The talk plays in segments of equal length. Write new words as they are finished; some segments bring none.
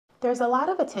There's a lot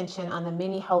of attention on the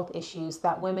many health issues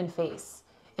that women face,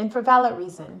 and for valid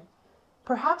reason.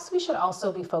 Perhaps we should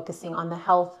also be focusing on the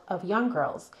health of young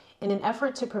girls in an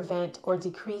effort to prevent or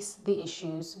decrease the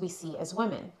issues we see as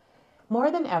women.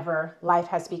 More than ever, life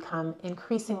has become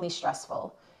increasingly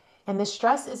stressful, and this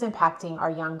stress is impacting our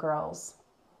young girls.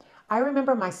 I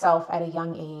remember myself at a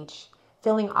young age,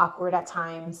 feeling awkward at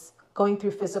times, going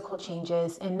through physical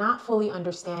changes, and not fully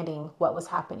understanding what was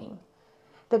happening.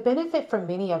 The benefit for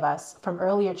many of us from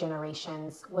earlier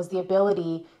generations was the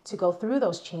ability to go through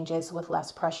those changes with less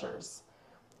pressures.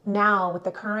 Now, with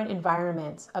the current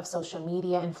environment of social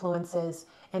media influences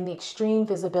and the extreme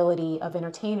visibility of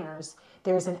entertainers,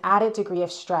 there is an added degree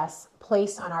of stress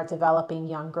placed on our developing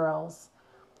young girls.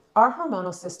 Our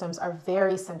hormonal systems are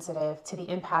very sensitive to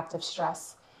the impact of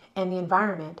stress and the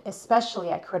environment,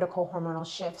 especially at critical hormonal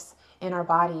shifts in our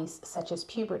bodies, such as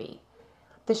puberty.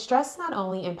 The stress not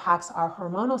only impacts our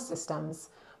hormonal systems,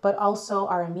 but also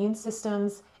our immune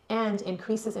systems and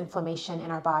increases inflammation in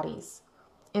our bodies.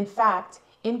 In fact,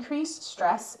 increased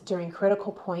stress during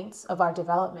critical points of our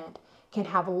development can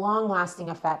have long-lasting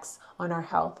effects on our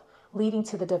health, leading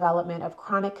to the development of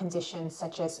chronic conditions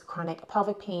such as chronic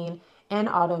pelvic pain and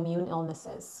autoimmune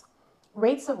illnesses,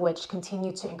 rates of which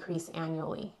continue to increase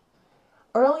annually.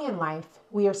 Early in life,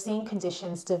 we are seeing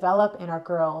conditions develop in our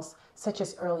girls, such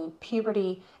as early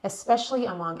puberty, especially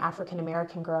among African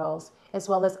American girls, as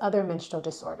well as other menstrual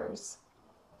disorders.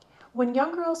 When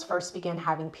young girls first begin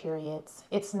having periods,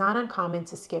 it's not uncommon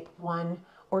to skip 1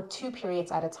 or 2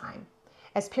 periods at a time,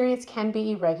 as periods can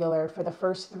be irregular for the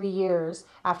first 3 years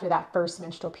after that first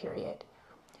menstrual period.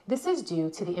 This is due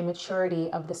to the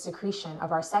immaturity of the secretion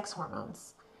of our sex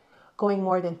hormones. Going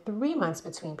more than 3 months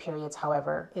between periods,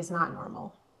 however, is not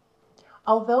normal.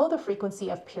 Although the frequency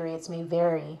of periods may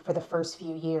vary for the first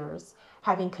few years,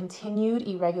 having continued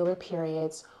irregular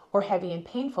periods or heavy and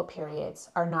painful periods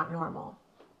are not normal.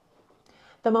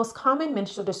 The most common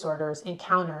menstrual disorders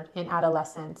encountered in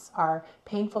adolescence are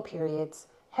painful periods,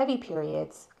 heavy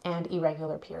periods, and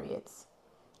irregular periods.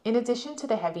 In addition to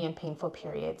the heavy and painful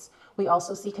periods, we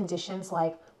also see conditions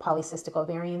like polycystic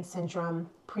ovarian syndrome,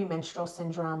 premenstrual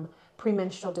syndrome,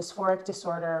 premenstrual dysphoric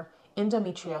disorder,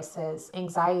 endometriosis,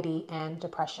 anxiety, and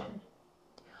depression.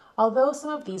 Although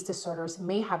some of these disorders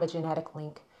may have a genetic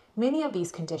link, many of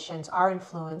these conditions are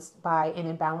influenced by an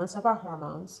imbalance of our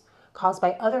hormones caused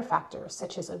by other factors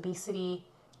such as obesity,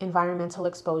 environmental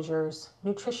exposures,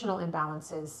 nutritional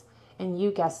imbalances, and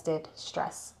you guessed it,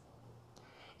 stress.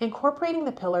 Incorporating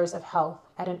the pillars of health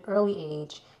at an early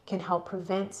age can help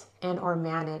prevent and/or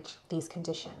manage these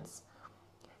conditions.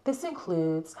 This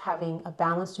includes having a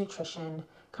balanced nutrition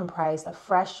comprised of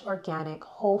fresh, organic,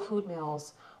 whole food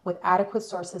meals with adequate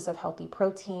sources of healthy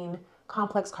protein,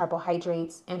 complex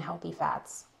carbohydrates, and healthy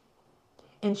fats.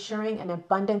 Ensuring an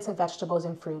abundance of vegetables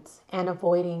and fruits, and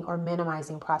avoiding or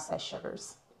minimizing processed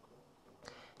sugars.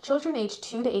 Children aged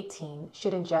 2 to 18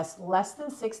 should ingest less than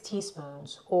 6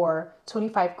 teaspoons or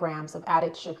 25 grams of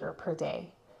added sugar per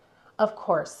day. Of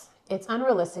course, it's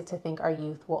unrealistic to think our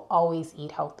youth will always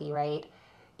eat healthy, right?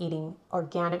 Eating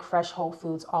organic, fresh whole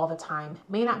foods all the time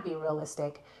may not be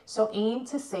realistic, so aim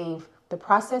to save the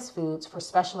processed foods for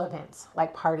special events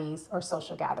like parties or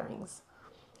social gatherings.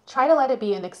 Try to let it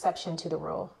be an exception to the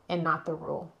rule and not the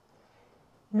rule.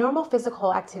 Normal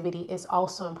physical activity is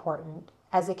also important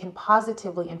as it can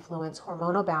positively influence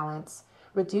hormonal balance,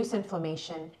 reduce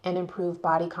inflammation, and improve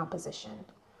body composition.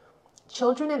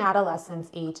 Children and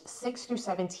adolescents aged 6 through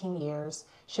 17 years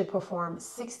should perform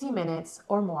 60 minutes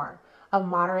or more of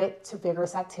moderate to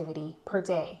vigorous activity per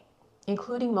day,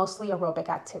 including mostly aerobic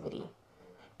activity.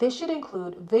 This should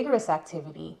include vigorous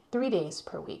activity 3 days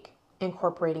per week,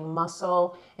 incorporating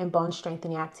muscle and bone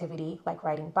strengthening activity like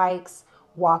riding bikes,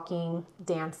 walking,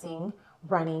 dancing,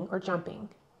 running, or jumping.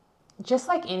 Just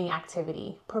like any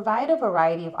activity, provide a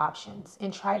variety of options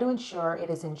and try to ensure it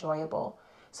is enjoyable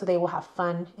so they will have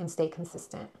fun and stay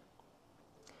consistent.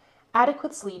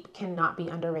 Adequate sleep cannot be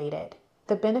underrated.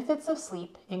 The benefits of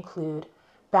sleep include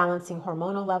balancing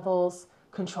hormonal levels,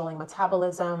 controlling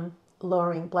metabolism,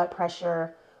 lowering blood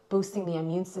pressure, boosting the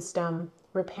immune system,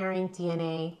 repairing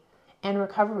DNA, and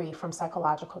recovery from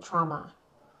psychological trauma.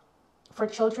 For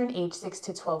children aged 6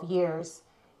 to 12 years,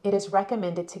 it is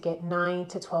recommended to get 9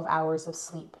 to 12 hours of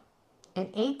sleep and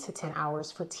 8 to 10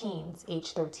 hours for teens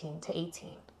aged 13 to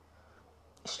 18.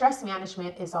 Stress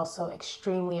management is also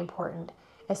extremely important,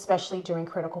 especially during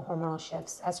critical hormonal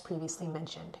shifts, as previously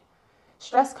mentioned.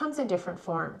 Stress comes in different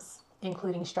forms,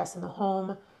 including stress in the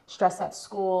home, stress at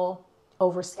school,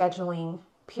 overscheduling,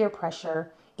 peer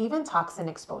pressure, even toxin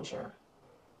exposure.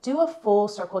 Do a full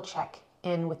circle check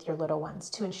in with your little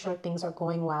ones to ensure things are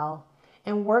going well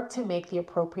and work to make the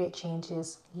appropriate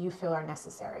changes you feel are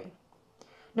necessary.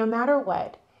 No matter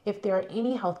what, if there are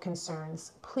any health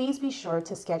concerns, please be sure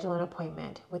to schedule an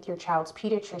appointment with your child's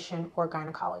pediatrician or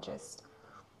gynecologist.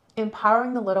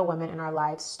 Empowering the little women in our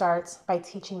lives starts by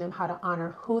teaching them how to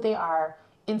honor who they are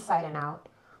inside and out.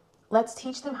 Let's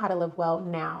teach them how to live well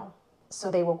now, so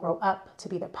they will grow up to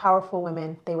be the powerful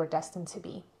women they were destined to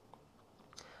be.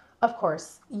 Of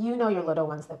course, you know your little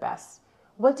ones the best.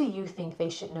 What do you think they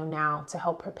should know now to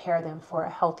help prepare them for a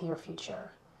healthier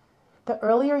future? The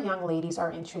earlier young ladies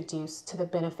are introduced to the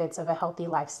benefits of a healthy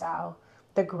lifestyle,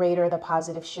 the greater the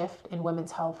positive shift in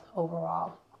women's health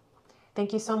overall.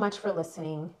 Thank you so much for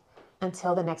listening.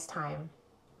 Until the next time,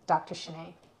 Dr.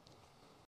 Shanae.